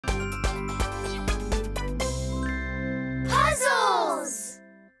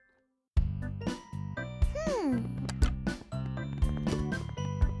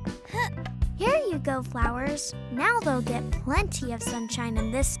indigo flowers. Now they'll get plenty of sunshine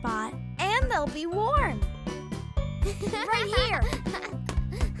in this spot. And they'll be warm. Right here.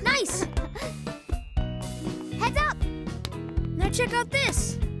 Nice. Heads up. Now check out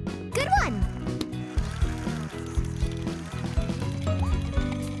this. Good one.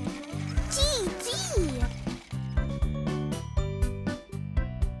 Gee.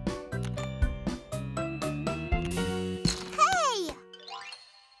 Hey!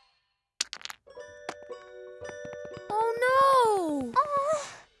 Oh no!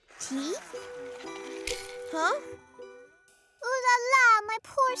 Teeth? Huh? Ooh la la, my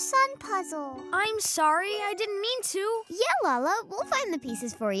poor sun puzzle. I'm sorry, I didn't mean to. Yeah, Lala, we'll find the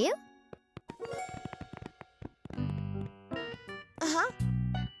pieces for you. Uh-huh.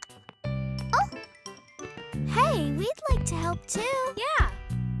 Hey, we'd like to help too. Yeah.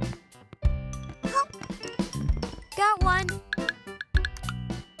 Got one.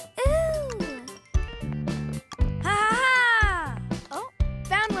 Ooh! Ha ha ha! Oh,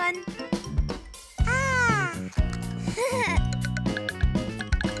 found one. Ah!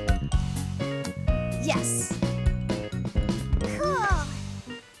 Yes. Cool.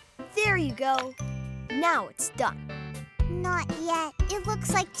 There you go. Now it's done. Not yet. It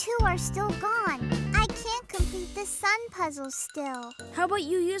looks like 2 are still gone. I can't complete the sun puzzle still. How about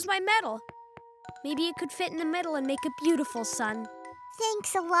you use my metal? Maybe it could fit in the middle and make a beautiful sun.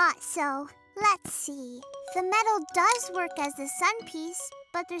 Thanks a lot, So. Let's see. The metal does work as the sun piece,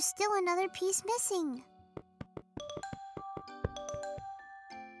 but there's still another piece missing.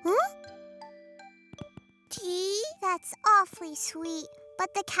 Huh? Gee, that's awfully sweet,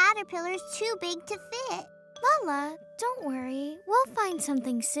 but the caterpillar's too big to fit. Lala, don't worry. We'll find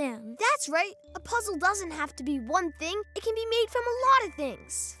something soon. That's right. A puzzle doesn't have to be one thing. It can be made from a lot of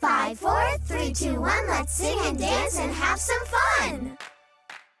things. 5, 4, 3, 2, 1, let's sing and dance and have some fun!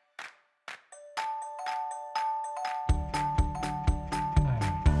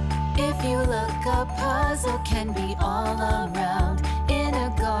 If you look, a puzzle can be all around. In a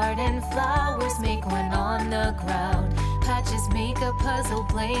garden, flowers make one on the ground. Patches make a puzzle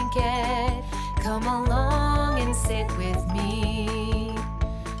blanket. Come along and sit with me.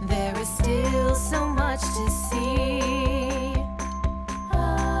 There is still so much to see.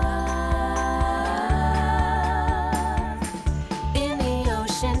 In the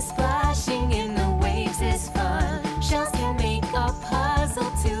ocean, splashing in the waves is fun. Shells can make a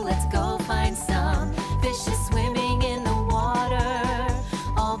puzzle too. Let's go find some. Fishes swimming in the water.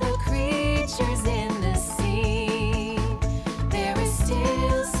 All the creatures in the sea. There is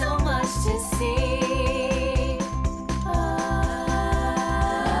still so much to see.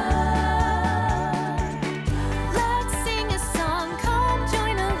 Let's sing a song, come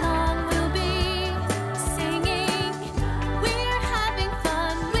join along. We'll be singing. We're having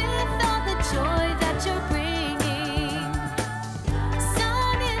fun with all the joy that you're bringing.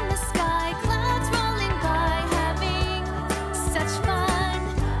 Sun in the sky, clouds rolling by, having such fun.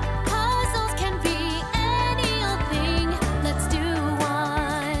 Puzzles can be any old thing. Let's do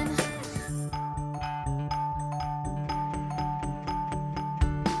one.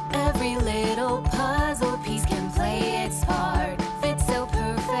 Every little puzzle piece can play its part. Fit so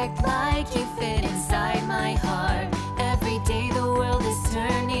perfect like you fit inside my heart. Every day the world is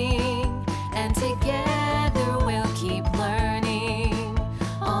turning, and together we'll keep learning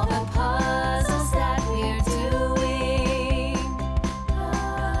all the puzzles that we're doing.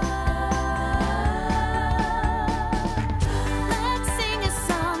 Let's sing a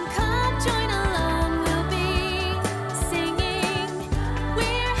song, come join along. We'll be singing.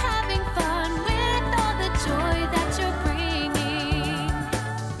 We're having fun with all the joy that you're bringing.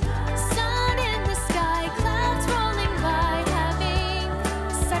 Sun in the sky, clouds rolling by, having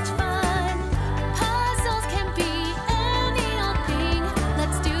such fun. Puzzles can be any old thing.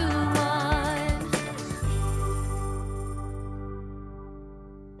 Let's do one.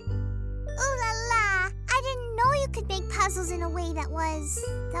 Ooh la la! I didn't know you could make puzzles in a way that was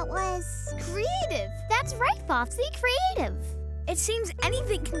Creative. That's right, Fofsy. Creative. It seems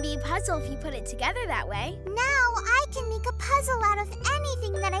anything can be a puzzle if you put it together that way. Now I can make a puzzle out of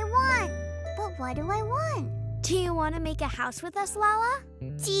anything that I want. But what do I want? Do you want to make a house with us, Lala?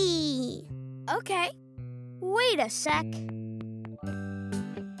 Gee. Okay. Wait a sec.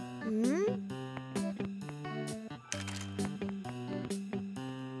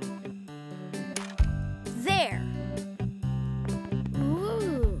 There.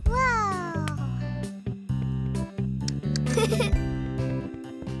 Ooh. Wow.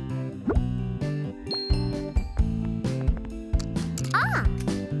 Ah!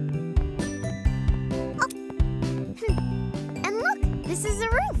 Oh. And look, this is a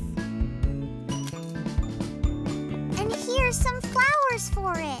roof.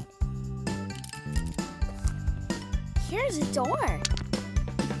 for it. Here's a door.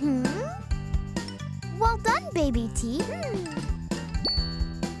 Well done, Baby T.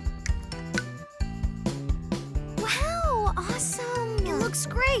 Wow, awesome. It looks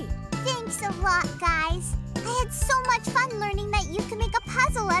great. Thanks a lot, guys. I had so much fun learning that you can make a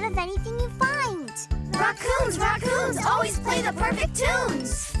puzzle out of anything you find. Raccoons, always play the perfect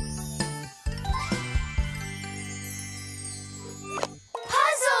tunes.